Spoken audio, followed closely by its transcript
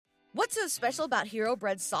What's so special about Hero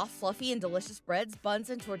Bread's soft, fluffy, and delicious breads, buns,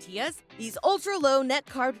 and tortillas? These ultra-low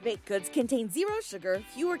net-carb baked goods contain zero sugar,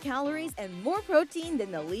 fewer calories, and more protein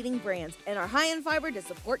than the leading brands, and are high in fiber to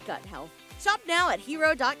support gut health. Shop now at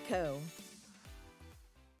hero.co.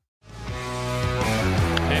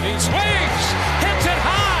 And he swings, hits it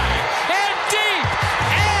high, and deep,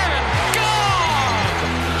 and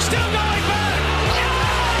gone! Still going back!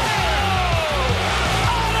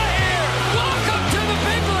 Out of here! Welcome to the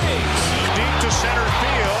big leagues! Deep to center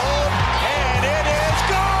field, and it is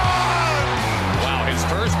gone! Wow, his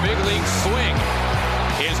first big league swing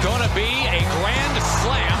is going to be a grand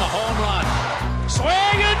slam home run. Swing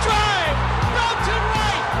and drive! Belton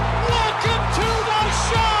right! Welcome to the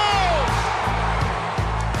show!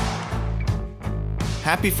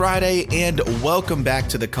 Happy Friday and welcome back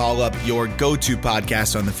to The Call Up, your go-to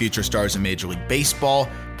podcast on the future stars of Major League Baseball,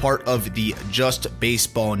 part of the Just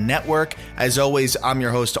Baseball Network. As always, I'm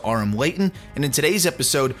your host, Aram Layton, and in today's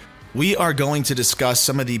episode, we are going to discuss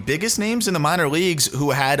some of the biggest names in the minor leagues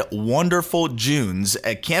who had wonderful Junes.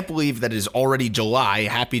 I can't believe that it is already July.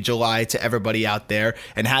 Happy July to everybody out there,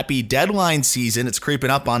 and happy deadline season. It's creeping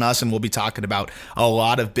up on us, and we'll be talking about a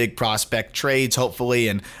lot of big prospect trades, hopefully,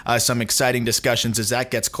 and some exciting discussions as that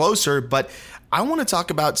gets closer. But I want to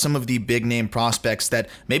talk about some of the big name prospects that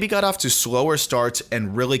maybe got off to slower starts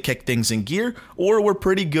and really kicked things in gear, or were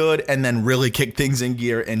pretty good and then really kicked things in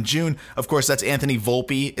gear in June. Of course, that's Anthony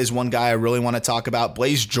Volpe is one guy I really want to talk about.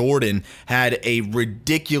 Blaze Jordan had a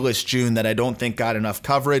ridiculous June that I don't think got enough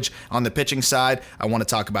coverage. On the pitching side, I want to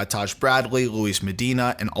talk about Taj Bradley, Luis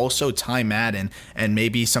Medina, and also Ty Madden, and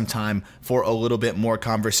maybe some time for a little bit more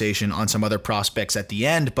conversation on some other prospects at the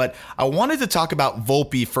end. But I wanted to talk about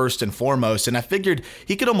Volpe first and foremost, and I figured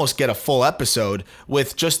he could almost get a full episode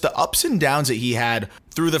with just the ups and downs that he had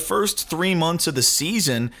through the first 3 months of the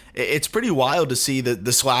season. It's pretty wild to see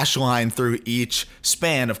the slash line through each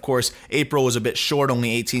span. Of course, April was a bit short,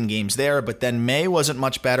 only 18 games there, but then May wasn't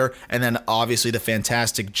much better, and then obviously the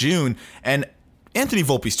fantastic June. And Anthony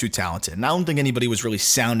Volpe's too talented, and I don't think anybody was really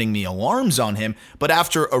sounding the alarms on him, but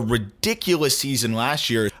after a ridiculous season last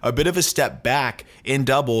year, a bit of a step back in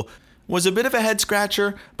Double was a bit of a head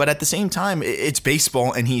scratcher, but at the same time, it's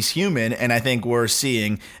baseball and he's human, and I think we're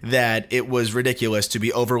seeing that it was ridiculous to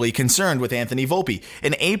be overly concerned with Anthony Volpe.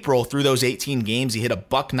 In April, through those 18 games, he hit a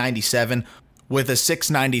 .197 with a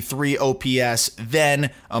 .693 OPS.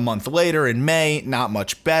 Then, a month later in May, not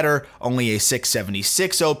much better, only a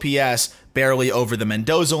 .676 OPS, barely over the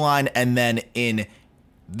Mendoza line, and then in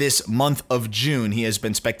this month of June, he has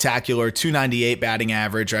been spectacular. .298 batting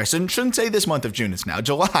average. I shouldn't say this month of June. It's now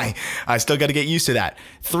July. I still got to get used to that.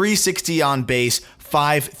 .360 on base,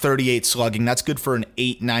 .538 slugging. That's good for an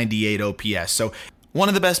 .898 OPS. So one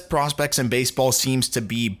of the best prospects in baseball seems to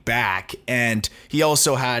be back, and he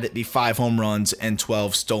also had the 5 home runs and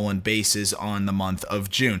 12 stolen bases on the month of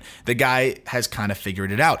June. The guy has kind of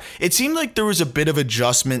figured it out. It seemed like there was a bit of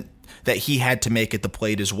adjustment that he had to make at the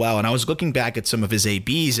plate as well. And I was looking back at some of his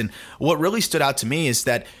ABs, and what really stood out to me is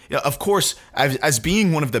that, of course, as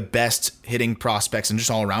being one of the best hitting prospects and just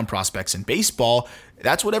all-around prospects in baseball,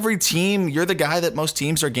 that's what every team, you're the guy that most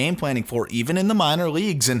teams are game planning for, even in the minor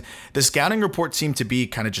leagues. And the scouting report seemed to be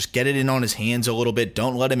kind of just get it in on his hands a little bit.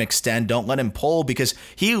 Don't let him extend. Don't let him pull, because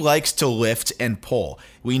he likes to lift and pull.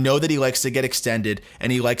 We know that he likes to get extended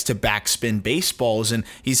and he likes to backspin baseballs, and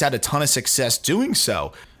he's had a ton of success doing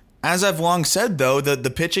so. As I've long said, though,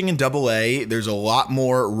 the pitching in Double-A, there's a lot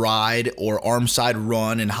more ride or arm side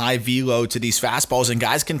run and high velo to these fastballs, and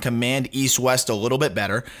guys can command east-west a little bit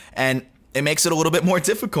better, and it makes it a little bit more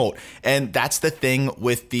difficult. And that's the thing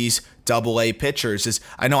with these Double-A pitchers. Is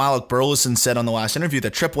I know Alec Burleson said on the last interview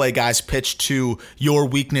that Triple-A guys pitch to your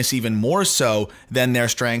weakness even more so than their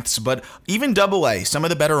strengths, but even Double-A, some of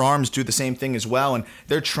the better arms do the same thing as well, and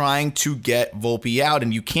they're trying to get Volpe out,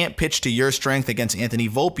 and you can't pitch to your strength against Anthony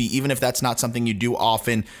Volpe, even if that's not something you do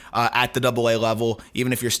often at the Double-A level,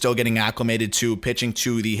 even if you're still getting acclimated to pitching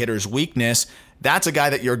to the hitter's weakness. That's a guy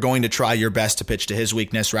that you're going to try your best to pitch to his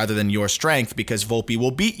weakness rather than your strength, because Volpe will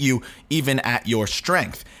beat you even at your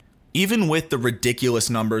strength. Even with the ridiculous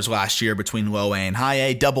numbers last year between low A and high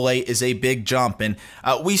A, Double-A is a big jump, and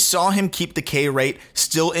we saw him keep the K rate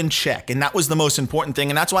still in check, and that was the most important thing,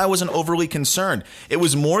 and that's why I wasn't overly concerned. It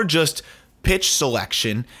was more just pitch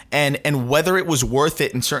selection and whether it was worth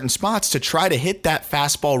it in certain spots to try to hit that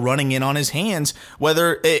fastball running in on his hands,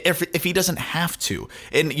 whether if he doesn't have to.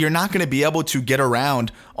 And you're not going to be able to get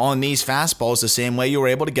around on these fastballs the same way you were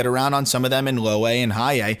able to get around on some of them in low A and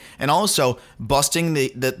high A. And also busting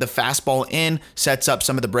the fastball in sets up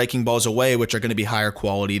some of the breaking balls away, which are going to be higher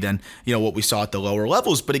quality than what we saw at the lower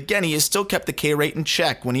levels. But again, he has still kept the K rate in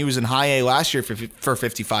check. When he was in high A last year for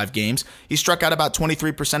 55 games, he struck out about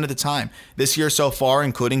 23% of the time. This year so far,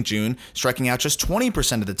 including June, striking out just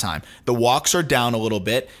 20% of the time. The walks are down a little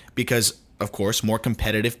bit because, of course, more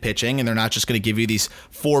competitive pitching, and they're not just going to give you these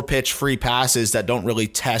 4-pitch free passes that don't really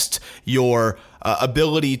test your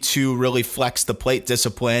ability to really flex the plate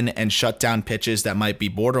discipline and shut down pitches that might be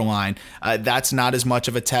borderline. That's not as much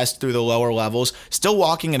of a test through the lower levels. Still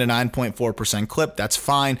walking at a 9.4% clip. That's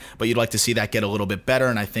fine, but you'd like to see that get a little bit better,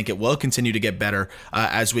 and I think it will continue to get better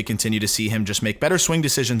as we continue to see him just make better swing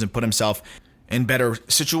decisions and put himself in better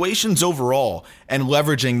situations overall, and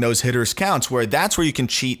leveraging those hitters' counts, where that's where you can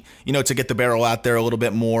cheat, to get the barrel out there a little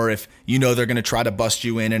bit more if they're going to try to bust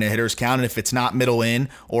you in a hitter's count. And if it's not middle in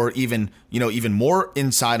or even more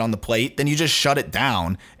inside on the plate, then you just shut it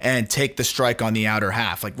down and take the strike on the outer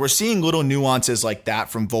half. Like, we're seeing little nuances like that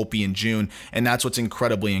from Volpe in June, and that's what's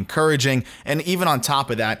incredibly encouraging. And even on top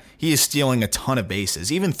of that, he is stealing a ton of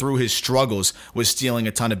bases. Even through his struggles, was stealing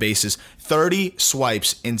a ton of bases. 30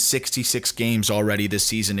 swipes in 66 games already this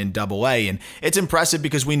season in Double-A, and it's impressive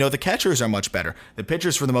because we know the catchers are much better. The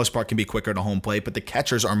pitchers, for the most part, can be quicker to home plate, but the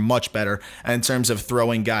catchers are much better in terms of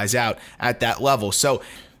throwing guys out at that level. So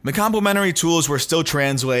the complementary tools were still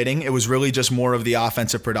translating. It was really just more of the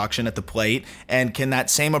offensive production at the plate. And can that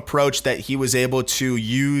same approach that he was able to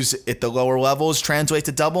use at the lower levels translate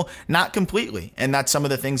to double? Not completely. And that's some of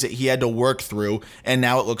the things that he had to work through. And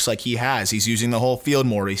now it looks like he has. He's using the whole field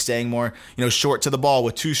more. He's staying more, short to the ball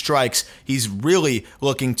with 2 strikes. He's really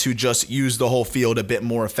looking to just use the whole field a bit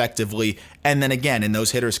more effectively. And then again, in those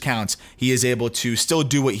hitters' counts, he is able to still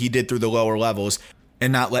do what he did through the lower levels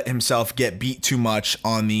and not let himself get beat too much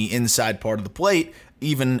on the inside part of the plate,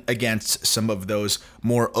 even against some of those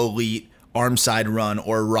more elite arm side run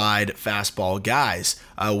or ride fastball guys,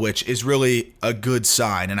 which is really a good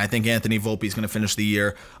sign. And I think Anthony Volpe is going to finish the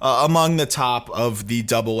year among the top of the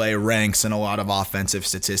Double-A ranks in a lot of offensive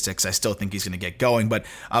statistics. I still think he's going to get going. But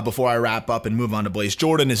before I wrap up and move on to Blaze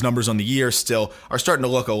Jordan, his numbers on the year still are starting to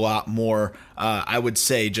look a lot more, I would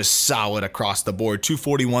say, just solid across the board.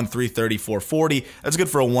 241, 330, 440. That's good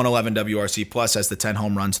for a 111 WRC plus, has the 10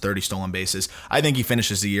 home runs, 30 stolen bases. I think he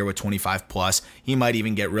finishes the year with 25 plus. He might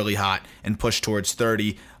even get really hot and push towards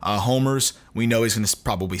 30 homers. We know he's going to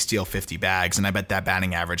probably steal 50 bags, and I bet that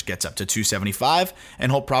batting average gets up to 275,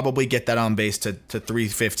 and he'll probably get that on base to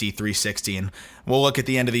 350, 360, and we'll look at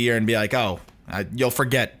the end of the year and be like, you'll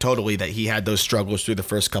forget totally that he had those struggles through the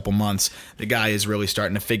first couple months. The guy is really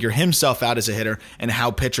starting to figure himself out as a hitter and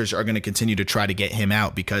how pitchers are going to continue to try to get him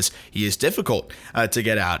out, because he is difficult to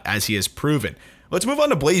get out, as he has proven. Let's move on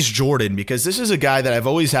to Blaze Jordan, because this is a guy that I've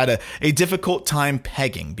always had a difficult time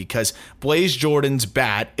pegging, because Blaze Jordan's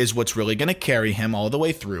bat is what's really going to carry him all the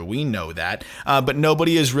way through. We know that, but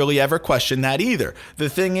nobody has really ever questioned that either. The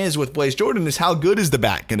thing is with Blaze Jordan is, how good is the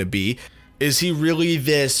bat going to be? Is he really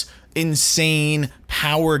this insane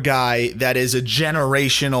power guy that is a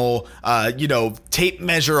generational, tape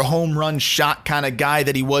measure home run shot kind of guy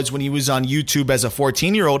that he was when he was on YouTube as a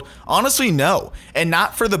 14-year-old? Honestly, no. And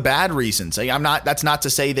not for the bad reasons. That's not to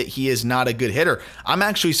say that he is not a good hitter. I'm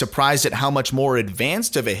actually surprised at how much more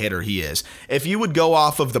advanced of a hitter he is. If you would go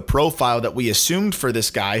off of the profile that we assumed for this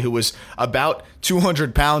guy, who was about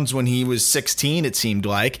 200 pounds when he was 16, it seemed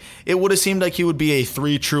like, it would have seemed like he would be a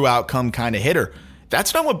 3 true outcome kind of hitter.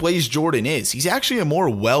 That's not what Blaze Jordan is. He's actually a more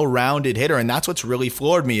well-rounded hitter, and that's what's really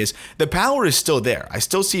floored me, is the power is still there. I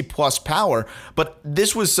still see plus power, but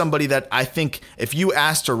this was somebody that I think if you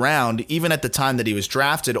asked around, even at the time that he was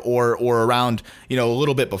drafted or around, a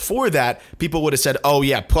little bit before that, people would have said, oh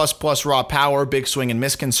yeah, plus raw power, big swing and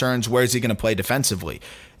miss concerns, where's he going to play defensively?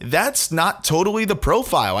 That's not totally the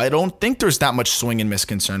profile. I don't think there's that much swing and miss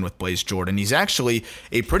concern with Blaze Jordan. He's actually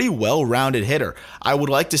a pretty well-rounded hitter. I would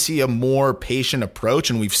like to see a more patient approach,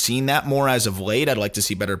 and we've seen that more as of late. I'd like to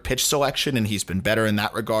see better pitch selection, and he's been better in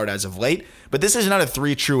that regard as of late. But this is not a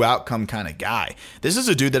 3 true outcome kind of guy. This is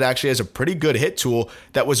a dude that actually has a pretty good hit tool,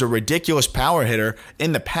 that was a ridiculous power hitter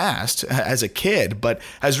in the past as a kid, but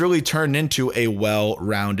has really turned into a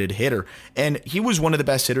well-rounded hitter. And he was one of the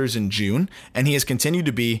best hitters in June, and he has continued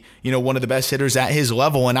to be, one of the best hitters at his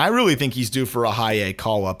level. And I really think he's due for a high A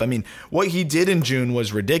call-up. I mean, what he did in June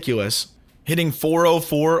was ridiculous. hitting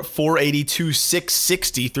 .404, .482,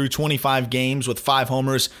 .660 through 25 games with 5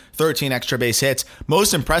 homers, 13 extra base hits.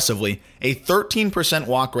 Most impressively, a 13%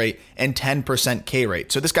 walk rate and 10% K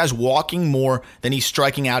rate. So this guy's walking more than he's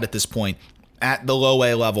striking out at this point at the low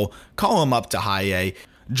A level. Call him up to high A.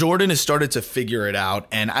 Jordan has started to figure it out,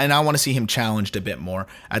 and I want to see him challenged a bit more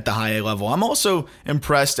at the high A level. I'm also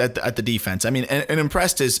impressed at the defense. I mean, and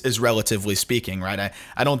impressed is relatively speaking, right?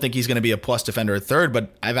 I don't think he's going to be a plus defender at third,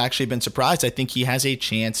 but I've actually been surprised. I think he has a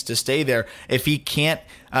chance to stay there. If he can't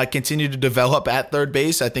continue to develop at third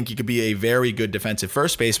base, I think he could be a very good defensive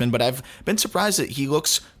first baseman, but I've been surprised that he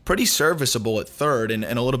looks pretty serviceable at third and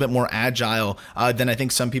a little bit more agile than I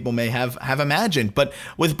think some people may have imagined. But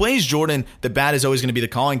with Blaze Jordan, the bat is always going to be the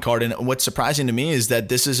calling card, and what's surprising to me is that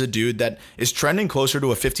this is a dude that is trending closer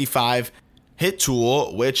to a 55 hit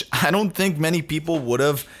tool, which I don't think many people would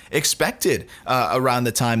have expected around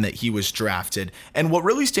the time that he was drafted. And what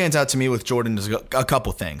really stands out to me with Jordan is a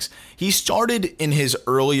couple things. He started in his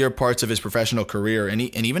earlier parts of his professional career, and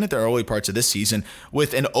even at the early parts of this season,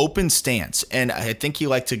 with an open stance. And I think he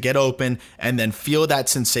liked to get open and then feel that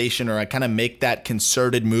sensation, or kind of make that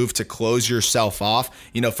concerted move to close yourself off.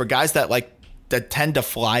 You know, for guys that tend to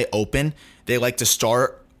fly open, they like to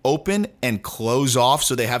start open and close off,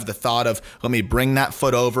 so they have the thought of, let me bring that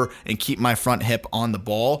foot over and keep my front hip on the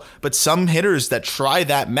ball. But some hitters that try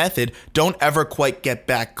that method don't ever quite get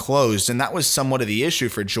back closed, and that was somewhat of the issue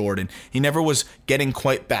for Jordan. He never was getting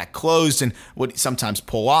quite back closed and would sometimes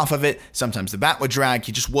pull off of it, sometimes the bat would drag.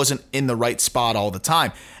 He just wasn't in the right spot all the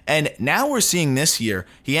time. And now we're seeing this year,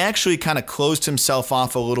 he actually kind of closed himself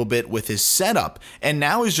off a little bit with his setup, and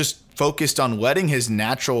now he's just focused on letting his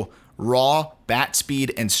natural raw bat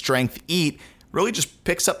speed and strength eat. Really just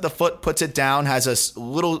picks up the foot, puts it down, has a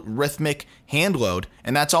little rhythmic hand load,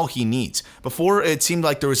 and that's all he needs. Before, it seemed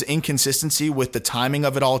like there was inconsistency with the timing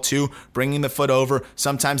of it all too, bringing the foot over.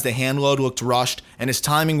 Sometimes the hand load looked rushed, and his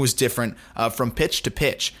timing was different from pitch to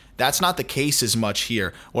pitch. That's not the case as much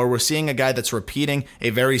here, where we're seeing a guy that's repeating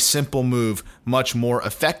a very simple move much more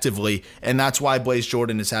effectively, and that's why Blaze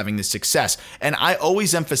Jordan is having this success. And I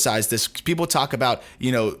always emphasize this. People talk about,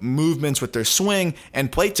 movements with their swing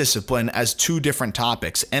and plate discipline as two different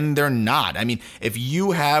topics, and they're not. I mean, if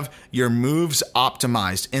you have your moves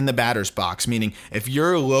optimized in the batter's box, meaning if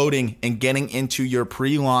you're loading and getting into your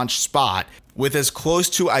pre-launch spot with as close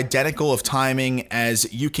to identical of timing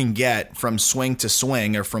as you can get from swing to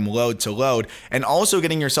swing or from load to load, and also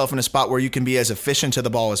getting yourself in a spot where you can be as efficient to the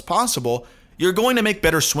ball as possible, you're going to make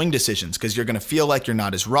better swing decisions because you're going to feel like you're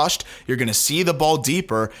not as rushed. You're going to see the ball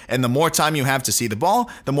deeper, and the more time you have to see the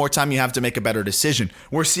ball, the more time you have to make a better decision.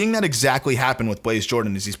 We're seeing that exactly happen with Blaze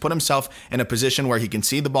Jordan as he's put himself in a position where he can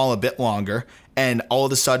see the ball a bit longer, and all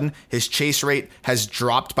of a sudden his chase rate has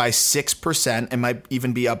dropped by 6% and might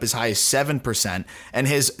even be up as high as 7%, and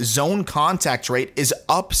his zone contact rate is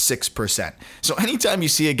up 6%. So anytime you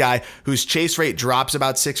see a guy whose chase rate drops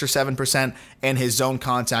about 6 or 7% and his zone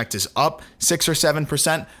contact is up 6 or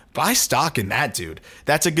 7%, buy stock in that dude.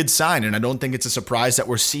 That's a good sign, and I don't think it's a surprise that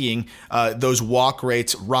we're seeing those walk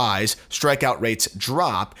rates rise, strikeout rates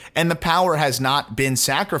drop, and the power has not been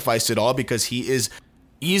sacrificed at all because he is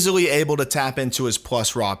easily able to tap into his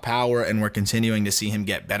plus raw power, and we're continuing to see him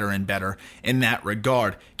get better and better in that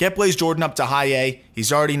regard. Get Blaze Jordan up to high A.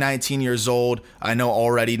 He's already 19 years old. I know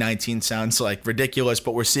already 19 sounds like ridiculous,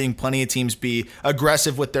 but we're seeing plenty of teams be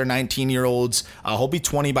aggressive with their 19-year-olds. He'll be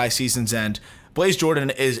 20 by season's end. Blaze Jordan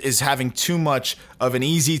is having too much of an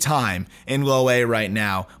easy time in low A right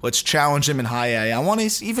now. Let's challenge him in high A. I want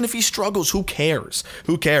to, even if he struggles, who cares?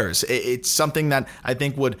 Who cares? It's something that I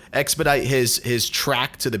think would expedite his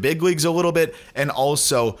track to the big leagues a little bit, and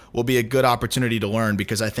also will be a good opportunity to learn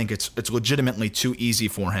because I think it's legitimately too easy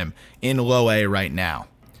for him in low A right now.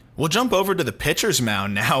 We'll jump over to the pitcher's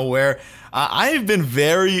mound now, where I've been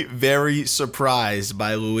very, very surprised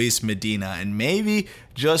by Luis Medina, and maybe,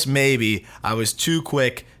 just maybe, I was too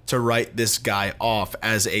quick to write this guy off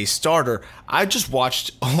as a starter. I just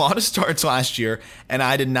watched a lot of starts last year, and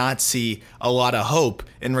I did not see a lot of hope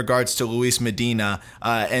in regards to Luis Medina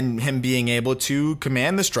and him being able to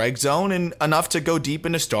command the strike zone and enough to go deep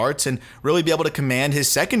into starts, and really be able to command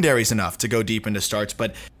his secondaries enough to go deep into starts.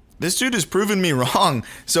 But this dude has proven me wrong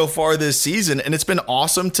so far this season, and it's been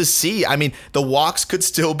awesome to see. I mean, the walks could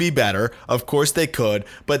still be better. Of course they could,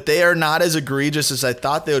 but they are not as egregious as I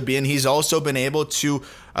thought they would be, and he's also been able to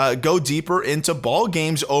go deeper into ball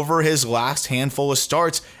games over his last handful of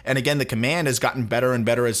starts. And again, the command has gotten better and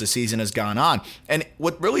better as the season has gone on. And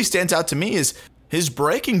what really stands out to me is his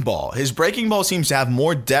breaking ball. His breaking ball seems to have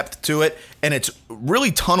more depth to it, and it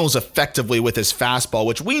really tunnels effectively with his fastball,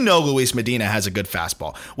 which we know Luis Medina has a good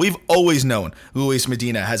fastball. We've always known Luis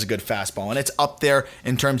Medina has a good fastball, and it's up there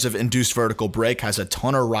in terms of induced vertical break, has a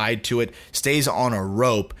ton of ride to it, stays on a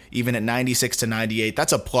rope, even at 96 to 98.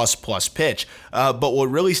 That's a plus pitch. But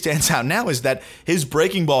what really stands out now is that his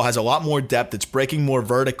breaking ball has a lot more depth. It's breaking more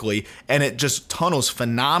vertically, and it just tunnels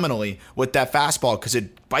phenomenally with that fastball because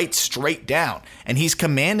it bites straight down, and he's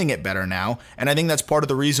commanding it better now. And I think that's part of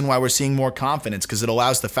the reason why we're seeing more confidence, because it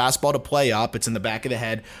allows the fastball to play up. It's in the back of the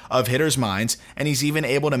head of hitters' minds, and he's even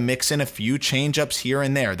able to mix in a few changeups here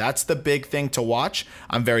and there. That's the big thing to watch.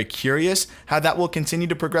 I'm very curious how that will continue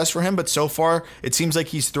to progress for him, but so far it seems like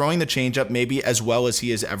he's throwing the changeup maybe as well as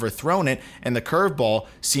he has ever thrown it, and the curveball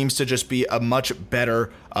seems to just be a much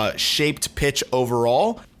better shaped pitch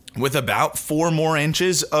overall, with about 4 more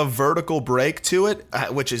inches of vertical break to it,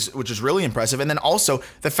 which is really impressive. And then also,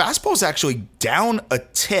 the fastball is actually down a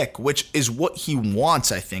tick, which is what he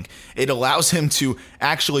wants, I think. It allows him to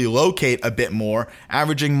actually locate a bit more,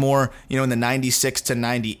 averaging more, in the 96 to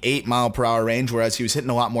 98 mile per hour range, whereas he was hitting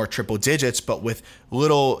a lot more triple digits, but with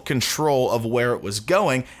little control of where it was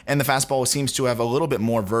going, and the fastball seems to have a little bit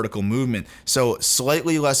more vertical movement. So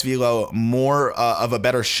slightly less velo, more of a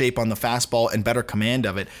better shape on the fastball and better command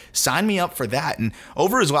of it. Sign me up for that. And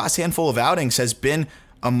over his last handful of outings has been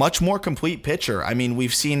a much more complete pitcher. I mean,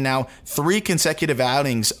 we've seen now 3 consecutive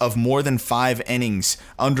outings of more than 5 innings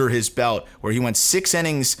under his belt, where he went 6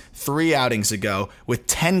 innings 3 outings ago with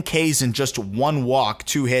 10 Ks and just 1 walk,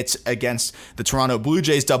 2 hits against the Toronto Blue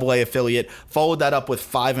Jays AA affiliate. Followed that up with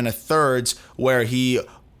 5 1/3, where he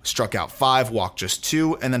struck out 5, walked just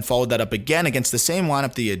 2, and then followed that up again against the same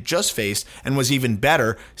lineup that he had just faced and was even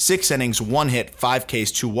better. 6 innings, 1 hit, 5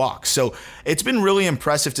 Ks, 2 walks. So it's been really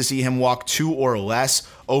impressive to see him walk 2 or less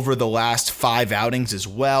over the last 5 outings as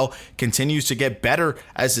well. Continues to get better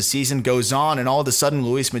as the season goes on, and all of a sudden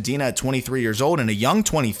Luis Medina at 23 years old, and a young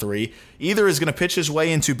 23, either is going to pitch his way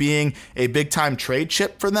into being a big-time trade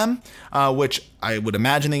chip for them, which I would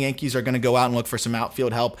imagine the Yankees are going to go out and look for some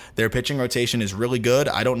outfield help. Their pitching rotation is really good.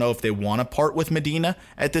 I don't know if they want to part with Medina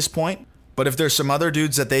at this point. But if there's some other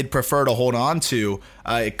dudes that they'd prefer to hold on to,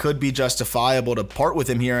 it could be justifiable to part with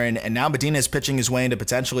him here. And now Medina is pitching his way into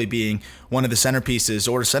potentially being one of the centerpieces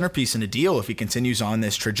or a centerpiece in a deal if he continues on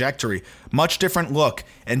this trajectory. Much different look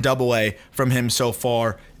in Double-A from him so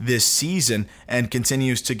far this season, and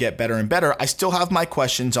continues to get better and better. I still have my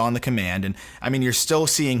questions on the command. And I mean, you're still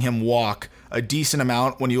seeing him walk a decent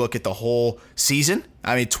amount when you look at the whole season.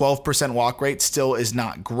 I mean, 12% walk rate still is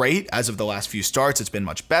not great as of the last few starts. It's been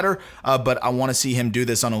much better, but I want to see him do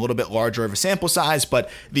this on a little bit larger of a sample size. But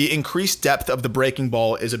the increased depth of the breaking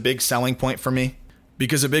ball is a big selling point for me,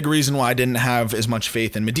 because a big reason why I didn't have as much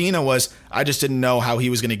faith in Medina was I just didn't know how he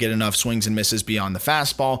was going to get enough swings and misses beyond the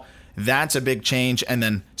fastball. That's a big change. And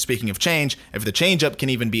then speaking of change, if the changeup can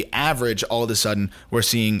even be average, all of a sudden we're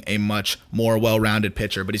seeing a much more well-rounded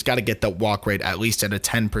pitcher. But he's got to get that walk rate at least at a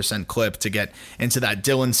 10% clip to get into that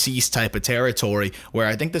Dylan Cease type of territory, where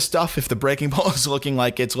I think the stuff, if the breaking ball is looking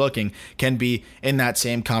like it's looking, can be in that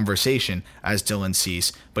same conversation as Dylan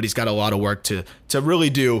Cease. But he's got a lot of work to really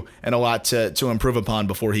do and a lot to improve upon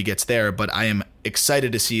before he gets there. But I am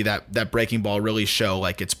excited to see that breaking ball really show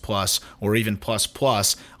like it's plus or even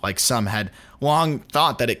plus like some had long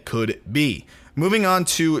thought that it could be. Moving on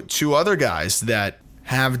to 2 other guys that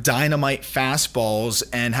have dynamite fastballs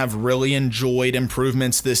and have really enjoyed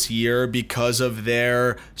improvements this year because of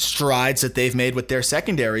their strides that they've made with their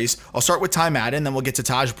secondaries. I'll start with Ty Madden, then we'll get to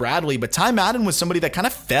Taj Bradley. But Ty Madden was somebody that kind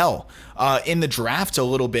of fell in the draft a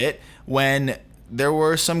little bit when there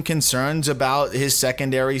were some concerns about his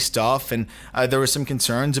secondary stuff, and there were some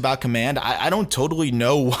concerns about command. I don't totally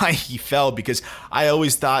know why he fell, because I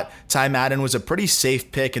always thought Ty Madden was a pretty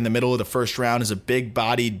safe pick in the middle of the first round as a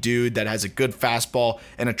big-bodied dude that has a good fastball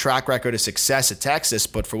and a track record of success at Texas,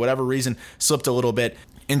 but for whatever reason slipped a little bit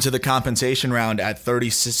into the compensation round at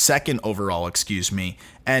 32nd overall,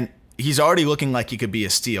 and he's already looking like he could be a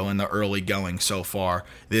steal in the early going so far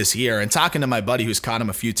this year. And talking to my buddy who's caught him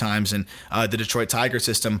a few times in the Detroit Tiger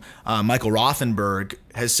system, Michael Rothenberg,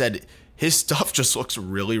 has said his stuff just looks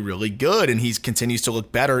really, really good, and he continues to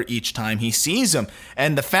look better each time he sees him.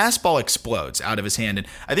 And the fastball explodes out of his hand. And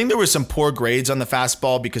I think there were some poor grades on the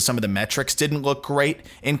fastball because some of the metrics didn't look great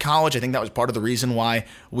in college. I think that was part of the reason why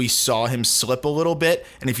we saw him slip a little bit.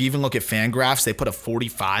 And if you even look at Fangraphs, they put a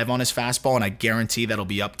 45 on his fastball, and I guarantee that'll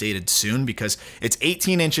be updated soon because it's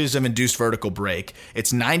 18 inches of induced vertical break.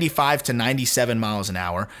 It's 95 to 97 miles an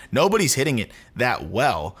hour. Nobody's hitting it that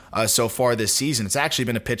well so far this season. It's actually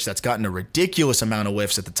been a pitch that's gotten a a ridiculous amount of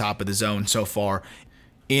whiffs at the top of the zone so far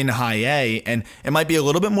in high A, and it might be a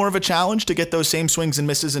little bit more of a challenge to get those same swings and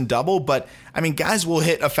misses in double, but I mean, guys will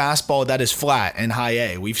hit a fastball that is flat in high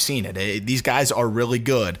A. We've seen it. These guys are really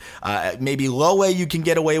good. Maybe low A, you can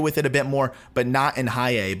get away with it a bit more, but not in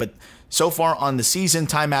high A. But so far on the season,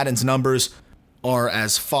 Ty Madden's numbers are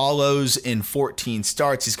as follows. In 14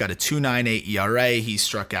 starts, he's got a 2.98 ERA. He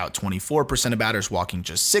struck out 24% of batters, walking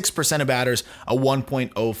just 6% of batters, a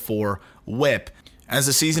 1.04 whip. As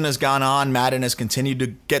the season has gone on, Madden has continued to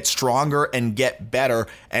get stronger and get better,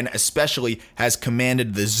 and especially has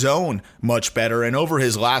commanded the zone much better. And over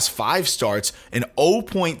his last 5 starts, an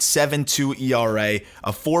 0.72 ERA,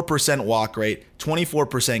 a 4% walk rate,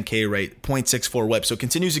 24% K rate, 0.64 whip. So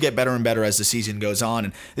continues to get better and better as the season goes on.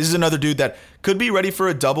 And this is another dude that could be ready for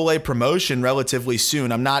a AA promotion relatively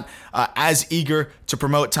soon. I'm not as eager to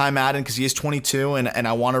promote Ty Madden because he is 22, and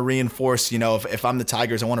I want to reinforce, if I'm the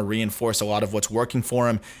Tigers, I want to reinforce a lot of what's working for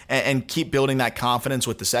him and keep building that confidence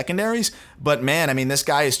with the secondaries. But man, I mean, this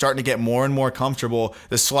guy is starting to get more and more comfortable.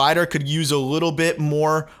 The slider could use a little bit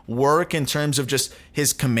more work in terms of just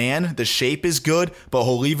his command. The shape is good, but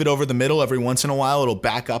he'll leave it over the middle every once in a while. It'll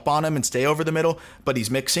back up on him and stay over the middle, but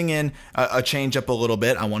he's mixing in a changeup a little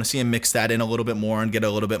bit. I want to see him mix that in a little bit more and get a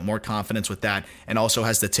little bit more confidence with that, and also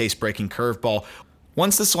has the taste-breaking curveball.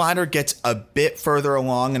 Once the slider gets a bit further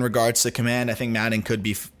along in regards to command, I think Madden could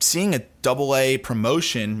be seeing a AA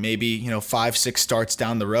promotion, maybe 5-6 starts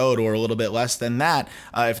down the road, or a little bit less than that,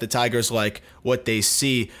 if the Tigers like what they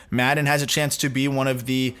see. Madden has a chance to be one of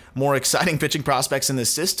the more exciting pitching prospects in the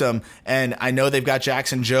system, and I know they've got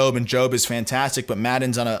Jackson Jobe, and Jobe is fantastic, but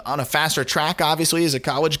Madden's on a faster track, obviously, as a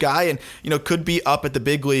college guy, and could be up at the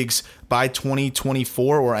big leagues by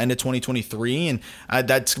 2024 or end of 2023, and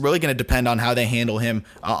that's really going to depend on how they handle him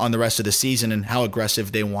on the rest of the season and how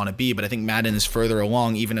aggressive they want to be. But I think Madden is further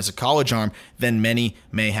along, even as a college arm, than many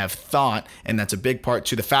may have thought, and that's a big part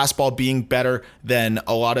to the fastball being better than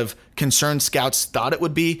a lot of concerned scouts thought it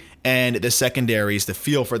would be, and the secondaries, the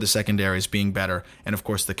feel for the secondaries being better, and of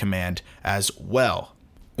course the command as well.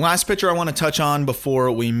 Last pitcher I want to touch on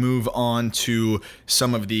before we move on to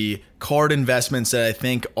some of the card investments that I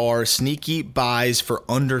think are sneaky buys for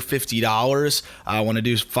under $50. I want to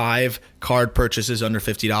do 5 card purchases under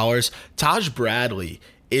 $50. Taj Bradley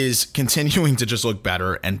is continuing to just look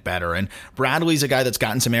better and better. And Bradley's a guy that's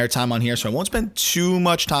gotten some airtime on here, so I won't spend too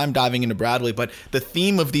much time diving into Bradley, but the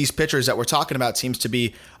theme of these pitchers that we're talking about seems to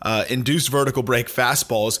be induced vertical break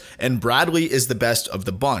fastballs, and Bradley is the best of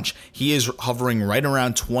the bunch. He is hovering right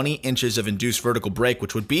around 20 inches of induced vertical break,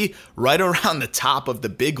 which would be right around the top of the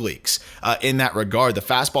big leagues in that regard. The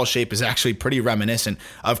fastball shape is actually pretty reminiscent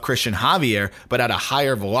of Christian Javier, but at a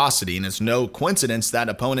higher velocity, and it's no coincidence that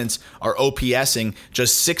opponents are OPSing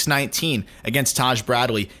just .619 against Taj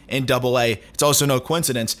Bradley in AA. It's also no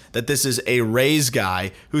coincidence that this is a Rays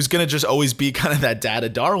guy who's going to just always be kind of that data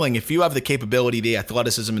darling. If you have the capability, the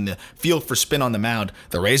athleticism, and the feel for spin on the mound,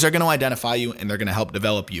 the Rays are going to identify you and they're going to help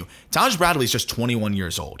develop you. Taj Bradley is just 21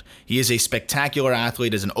 years old. He is a spectacular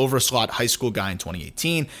athlete as an overslot high school guy in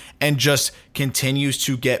 2018 and just continues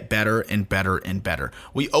to get better and better and better.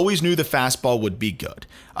 We always knew the fastball would be good,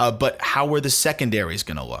 but how were the secondaries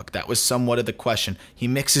going to look? That was somewhat of the question. He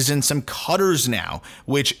mixes in some cutters now,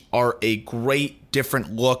 which are a great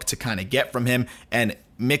different look to kind of get from him, and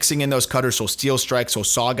mixing in those cutters, so steal strikes, so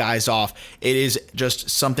saw guys off. It is just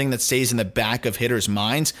something that stays in the back of hitters'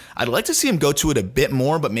 minds. I'd like to see him go to it a bit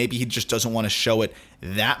more, but maybe he just doesn't want to show it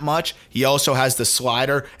that much. He also has the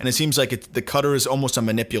slider, and it seems like the cutter is almost a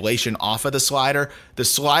manipulation off of the slider. The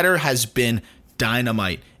slider has been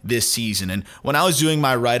dynamite this season. And when I was doing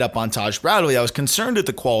my write-up on Taj Bradley, I was concerned with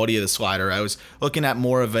the quality of the slider. I was looking at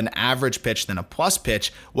more of an average pitch than a plus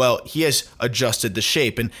pitch. Well, he has adjusted the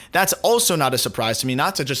shape. And that's also not a surprise to me,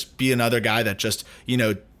 not to just be another guy that just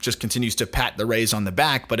continues to pat the Rays on the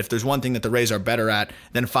back. But if there's one thing that the Rays are better at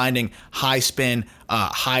than finding high spin,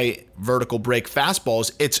 high vertical break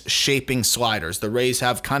fastballs, it's shaping sliders. The Rays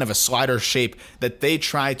have kind of a slider shape that they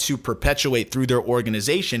try to perpetuate through their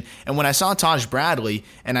organization. And when I saw Taj Bradley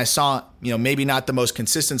and I saw, maybe not the most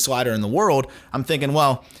consistent slider in the world, I'm thinking,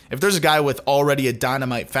 well, if there's a guy with already a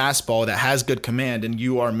dynamite fastball that has good command and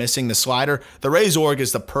you are missing the slider, the Rays org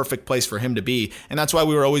is the perfect place for him to be. And that's why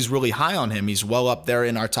we were always really high on him. He's well up there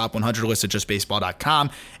in our top 100 list at justbaseball.com.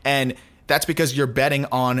 And that's because you're betting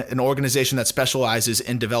on an organization that specializes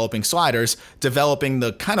in developing sliders, developing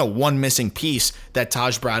the kind of one missing piece that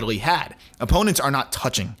Taj Bradley had. Opponents are not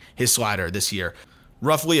touching his slider this year.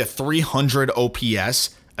 Roughly a 300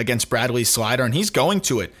 OPS against Bradley's slider, and he's going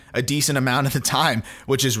to it a decent amount of the time,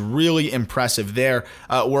 which is really impressive there.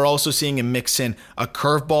 We're also seeing him mix in a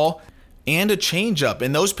curveball. and a changeup.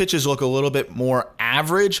 And those pitches look a little bit more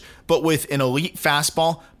average, but with an elite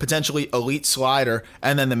fastball, potentially elite slider,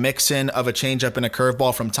 and then the mix in of a changeup and a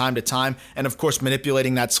curveball from time to time, and of course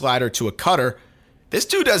manipulating that slider to a cutter. This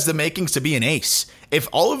dude has the makings to be an ace. If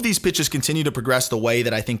all of these pitches continue to progress the way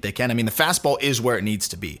that I think they can, I mean, the fastball is where it needs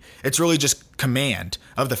to be. It's really just command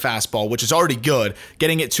of the fastball, which is already good.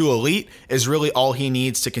 Getting it to elite is really all he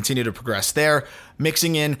needs to continue to progress there.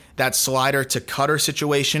 Mixing in that slider to cutter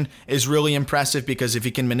situation is really impressive, because if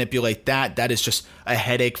he can manipulate that, that is just a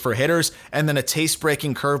headache for hitters. And then a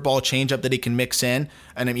taste-breaking curveball changeup that he can mix in.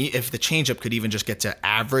 And I mean, if the changeup could even just get to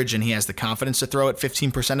average and he has the confidence to throw it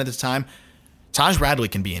 15% of the time, Taj Bradley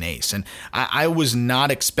can be an ace. And I was not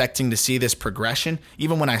expecting to see this progression.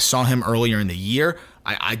 Even when I saw him earlier in the year,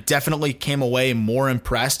 I definitely came away more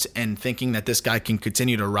impressed and thinking that this guy can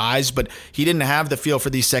continue to rise, but he didn't have the feel for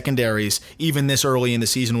these secondaries even this early in the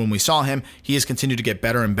season when we saw him. He has continued to get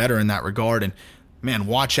better and better in that regard. And man,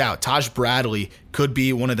 watch out. Taj Bradley could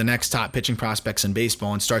be one of the next top pitching prospects in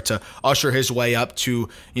baseball and start to usher his way up to,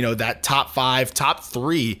 that top 5, top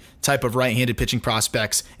 3 type of right-handed pitching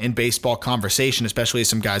prospects in baseball conversation, especially as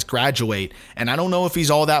some guys graduate. And I don't know if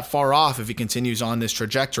he's all that far off if he continues on this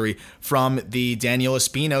trajectory from the Daniel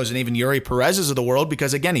Espinos and even Yuri Perez's of the world,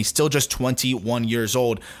 because again, he's still just 21 years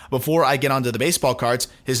old. Before I get onto the baseball cards,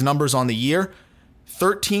 his numbers on the year,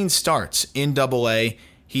 13 starts in AA.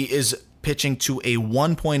 He is pitching to a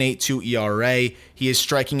 1.82 ERA. He is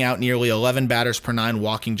striking out nearly 11 batters per 9,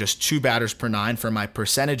 walking just 2 batters per 9 for my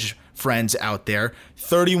percentage friends out there.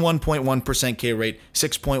 31.1% K rate,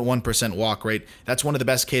 6.1% walk rate. That's one of the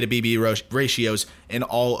best K to BB ratios in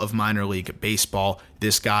all of minor league baseball.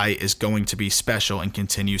 This guy is going to be special and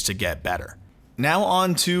continues to get better. Now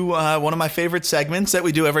on to one of my favorite segments that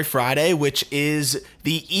we do every Friday, which is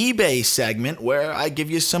the eBay segment, where I give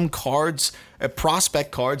you some cards,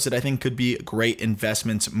 prospect cards that I think could be great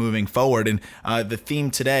investments moving forward. And the theme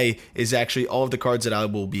today is actually all of the cards that I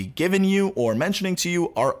will be giving you or mentioning to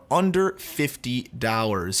you are under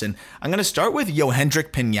 $50. And I'm going to start with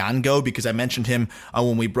Yohendrick Pinango, because I mentioned him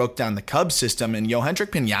when we broke down the Cubs system. And Yohendrick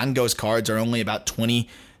Pinango's cards are only about $20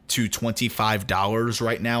 to $25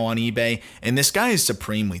 right now on eBay, and this guy is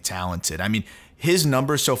supremely talented. I mean, his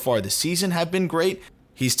numbers so far this season have been great.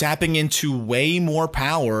 He's tapping into way more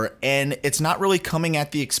power, and it's not really coming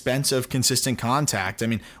at the expense of consistent contact. I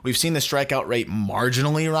mean, we've seen the strikeout rate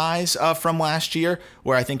marginally rise from last year,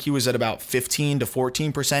 where I think he was at about 15 to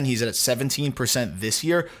 14%. He's at 17% this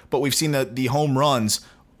year, but we've seen the home runs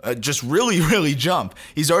just really jump.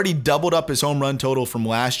 He's already doubled up his home run total from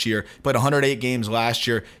last year, but 108 games last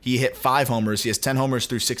year. He hit 5 homers. He has 10 homers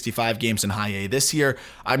through 65 games in high A this year.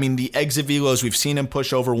 I mean, the exit velos, we've seen him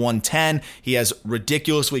push over 110. He has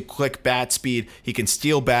ridiculously quick bat speed. He can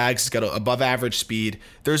steal bags. He's got an above average speed.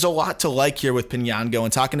 There's a lot to like here with Pinango,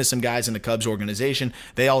 and talking to some guys in the Cubs organization,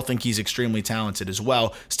 they all think he's extremely talented as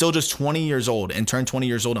well. Still just 20 years old, and turned 20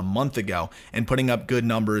 years old a month ago, and putting up good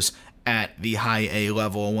numbers at the high A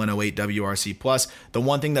level, 108 WRC plus. The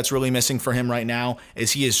one thing that's really missing for him right now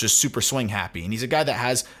is he is just super swing happy. And he's a guy that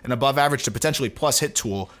has an above average to potentially plus hit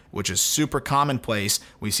tool, which is super commonplace.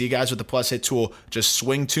 We see guys with the plus hit tool just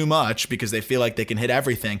swing too much because they feel like they can hit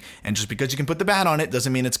everything. And just because you can put the bat on it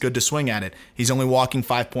doesn't mean it's good to swing at it. He's only walking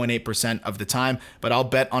 5.8% of the time, but I'll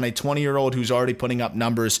bet on a 20-year-old who's already putting up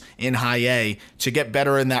numbers in high A to get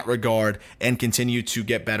better in that regard and continue to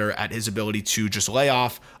get better at his ability to just lay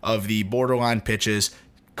off of the borderline pitches,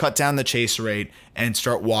 cut down the chase rate, and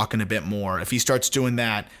start walking a bit more. If he starts doing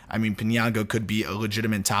that, I mean, Pinango could be a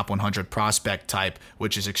legitimate top 100 prospect type,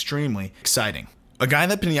 which is extremely exciting. A guy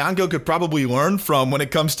that Pinango could probably learn from when it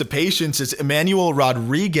comes to patience is Emmanuel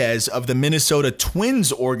Rodriguez of the Minnesota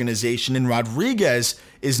Twins organization. And Rodriguez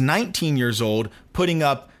is 19 years old, putting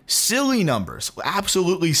up silly numbers,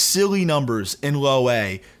 absolutely silly numbers in low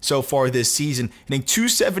A so far this season, hitting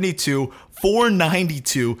 272,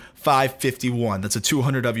 492, 551. That's a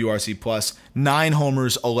 200 WRC plus, 9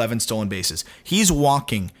 homers, 11 stolen bases. He's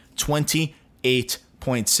walking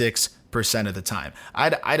 28.6% of the time.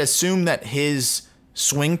 I'd assume that his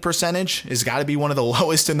swing percentage has got to be one of the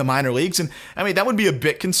lowest in the minor leagues. And I mean, that would be a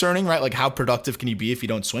bit concerning, right? Like, how productive can you be if you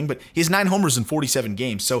don't swing? But he has 9 homers in 47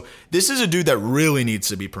 games. So this is a dude that really needs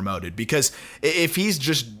to be promoted, because if he's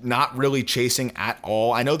just not really chasing at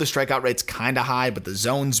all, I know the strikeout rate's kind of high, but the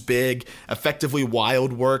zone's big, effectively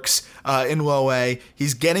wild works in low A.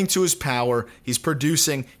 He's getting to his power. He's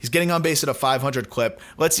producing. He's getting on base at a 500 clip.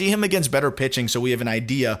 Let's see him against better pitching so we have an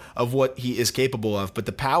idea of what he is capable of. But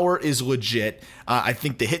the power is legit. I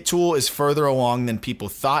think the hit tool is further along than people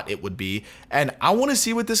thought it would be. And I want to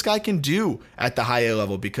see what this guy can do at the high A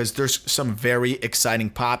level because there's some very exciting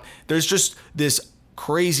pop. There's just this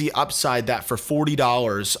crazy upside that for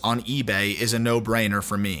 $40 on eBay is a no-brainer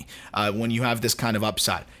for me when you have this kind of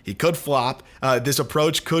upside. He could flop. This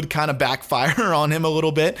approach could kind of backfire on him a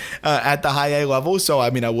little bit at the high A level. So I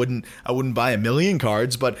mean, I wouldn't buy a million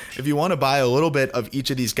cards, but if you want to buy a little bit of each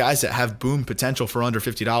of these guys that have boom potential for under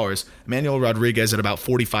 $50, Emmanuel Rodriguez at about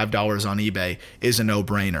 $45 on eBay is a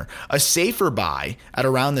no-brainer. A safer buy at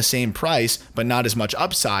around the same price, but not as much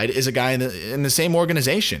upside, is a guy in the same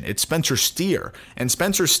organization. It's Spencer Steer. And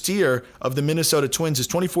Spencer Steer of the Minnesota Twins is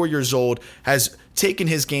 24 years old, has taken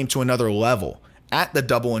his game to another level at the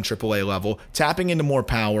double and triple A level, tapping into more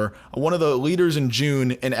power, one of the leaders in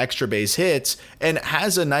June in extra base hits, and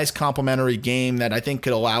has a nice complementary game that I think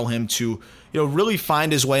could allow him to, really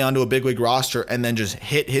find his way onto a big league roster and then just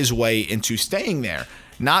hit his way into staying there.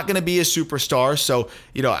 Not going to be a superstar, so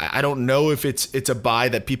I don't know if it's a buy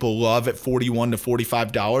that people love at $41 to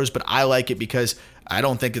 $45, but I like it because I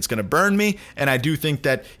don't think it's going to burn me, and I do think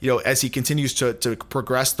that as he continues to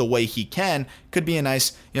progress the way he can, could be a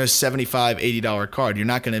nice $75, $80 card. You're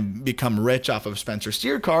not going to become rich off of Spencer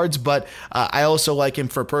Steer cards, but I also like him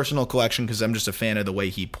for personal collection because I'm just a fan of the way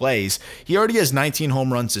he plays. He already has 19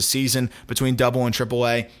 home runs this season between double and triple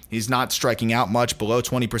A. He's not striking out much, below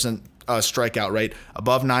 20% strikeout rate,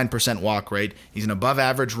 above 9% walk rate. He's an above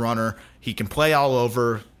average runner. He can play all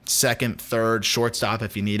over, second, third, shortstop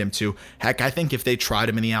if you need him to. Heck, I think if they tried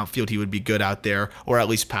him in the outfield, he would be good out there, or at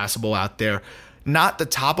least passable out there. Not the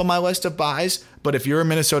top of my list of buys, but if you're a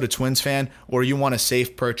Minnesota Twins fan or you want a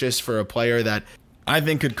safe purchase for a player that I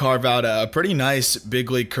think could carve out a pretty nice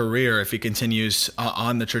big league career if he continues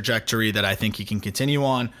on the trajectory that I think he can continue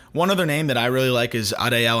on. One other name that I really like is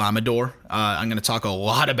Adael Amador. I'm going to talk a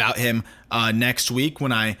lot about him next week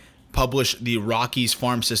when I publish the Rockies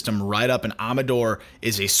farm system write-up, and Amador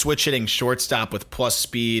is a switch-hitting shortstop with plus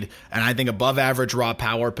speed and I think above average raw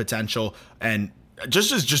power potential, and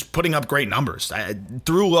just putting up great numbers.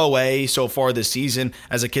 Through low A so far this season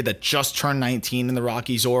as a kid that just turned 19 in the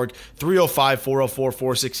Rockies org, 305, 404,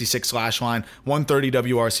 466 slash line, 130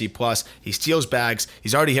 WRC plus. He steals bags.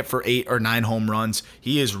 He's already hit for 8 or 9 home runs.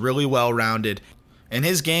 He is really well-rounded, and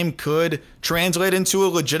his game could translate into a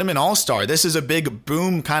legitimate all-star. This is a big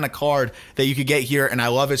boom kind of card that you could get here, and I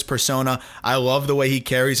love his persona. I love the way he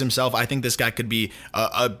carries himself. I think this guy could be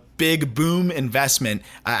a big boom investment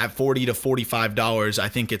at $40 to $45. I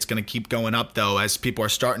think it's going to keep going up, though, as people are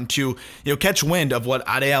starting to catch wind of what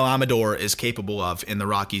Adael Amador is capable of in the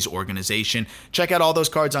Rockies organization. Check out all those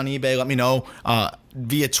cards on eBay. Let me know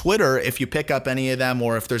via Twitter if you pick up any of them,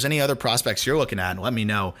 or if there's any other prospects you're looking at. Let me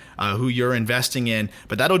know who you're investing in.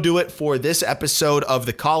 But that'll do it for this episode of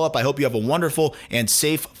The Call Up. I hope you have a wonderful and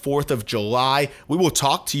safe 4th of July. We will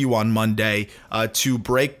talk to you on Monday to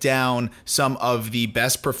break down some of the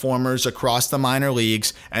best performers across the minor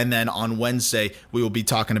leagues, and then on Wednesday we will be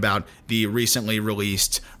talking about the recently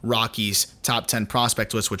released Rockies top 10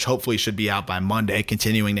 prospect list, which hopefully should be out by Monday,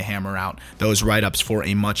 continuing to hammer out those write-ups for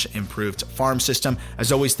a much improved farm system.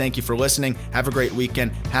 As always, thank you for listening. Have a great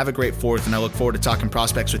weekend, have a great 4th, and I look forward to talking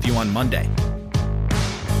prospects with you on Monday.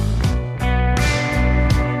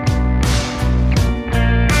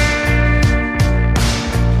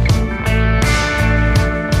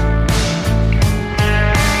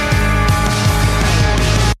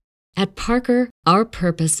 At Parker, our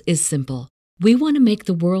purpose is simple. We want to make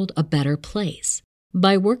the world a better place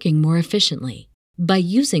by working more efficiently, by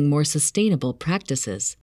using more sustainable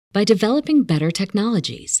practices, by developing better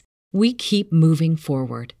technologies. We keep moving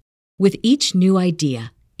forward. With each new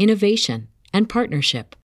idea, innovation, and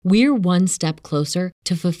partnership, we're one step closer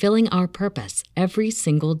to fulfilling our purpose every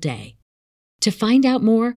single day. To find out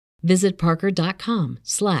more, visit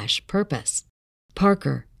parker.com/purpose.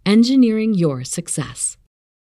 Parker, engineering your success.